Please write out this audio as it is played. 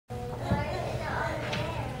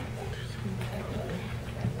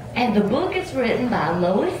And the book is written by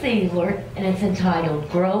Lois Ehlert, and it's entitled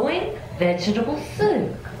Growing Vegetable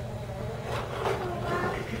Soup.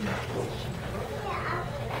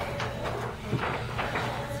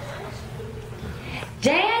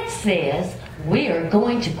 Dad says we are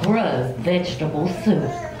going to grow vegetable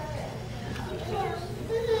soup.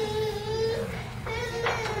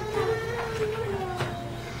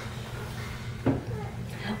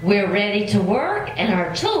 We're ready to work, and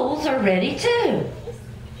our tools are ready too.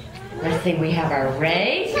 Let's see, we have our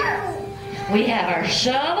rake, we have our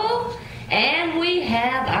shovel, and we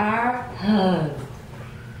have our hoe.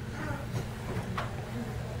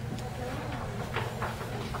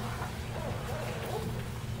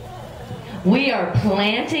 We are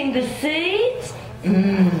planting the seeds.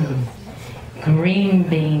 Green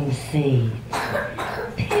bean seeds,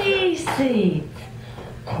 pea seeds,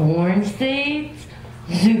 corn seeds,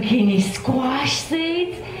 zucchini squash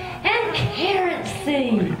seeds, and carrot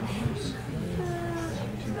seeds.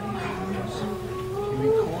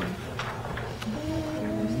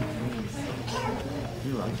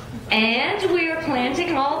 And we are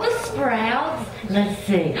planting all the sprouts. Let's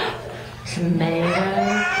see,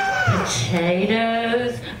 tomatoes,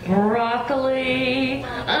 potatoes, broccoli,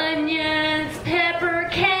 onions, pepper,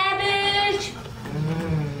 cabbage.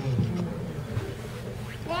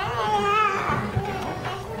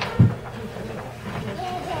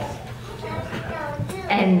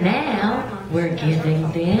 And now we're giving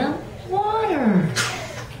them water.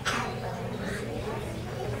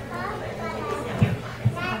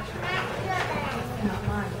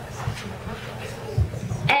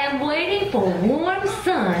 And waiting for warm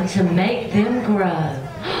sun to make them grow.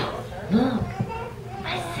 Look,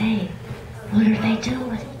 I see. What are they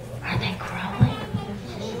doing? Are they growing?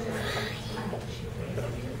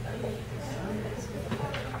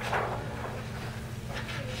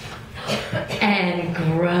 And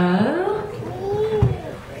grow.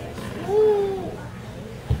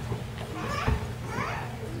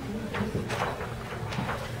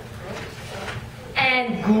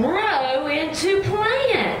 And grow into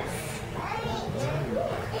plants.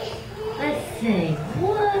 Let's see.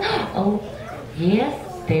 What? Oh, yes,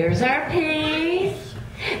 there's our peas.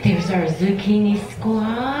 There's our zucchini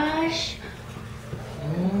squash.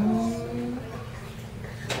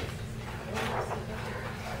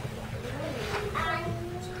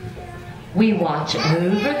 We watch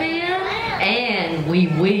over them and we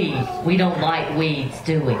weed. We don't like weeds,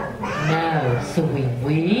 do we? No, so we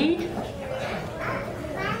weed.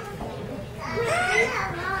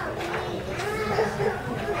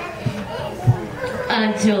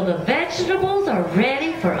 Until the vegetables are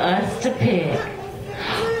ready for us to pick.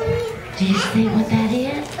 Do you see what that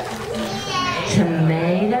is?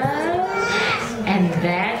 Tomato, and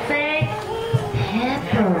that's a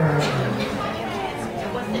pepper.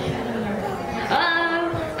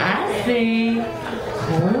 Oh, I see.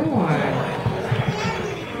 Corn.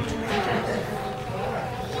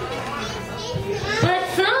 But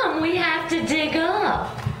some we have to dig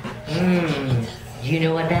up. You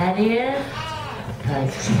know what that is?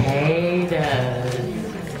 Potatoes.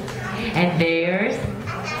 And there's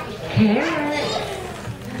carrots.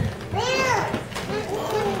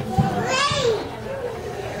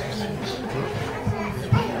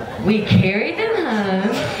 We carry them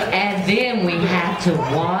home, and then we have to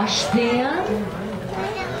wash them.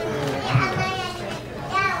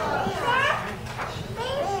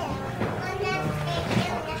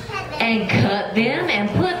 And cut them and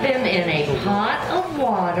put them in a pot of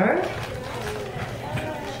water.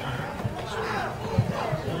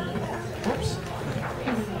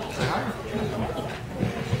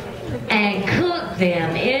 And cook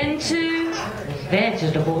them into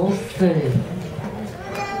vegetable soup.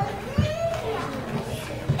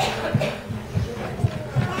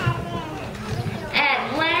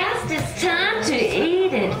 At last it's time to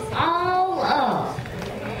eat it all up.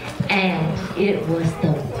 And it was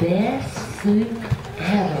the best soup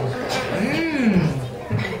ever.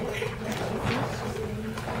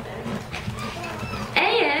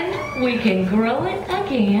 And we can grow it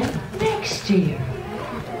again next year.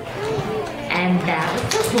 And that was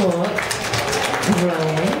the book,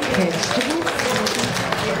 Growing Vegetables.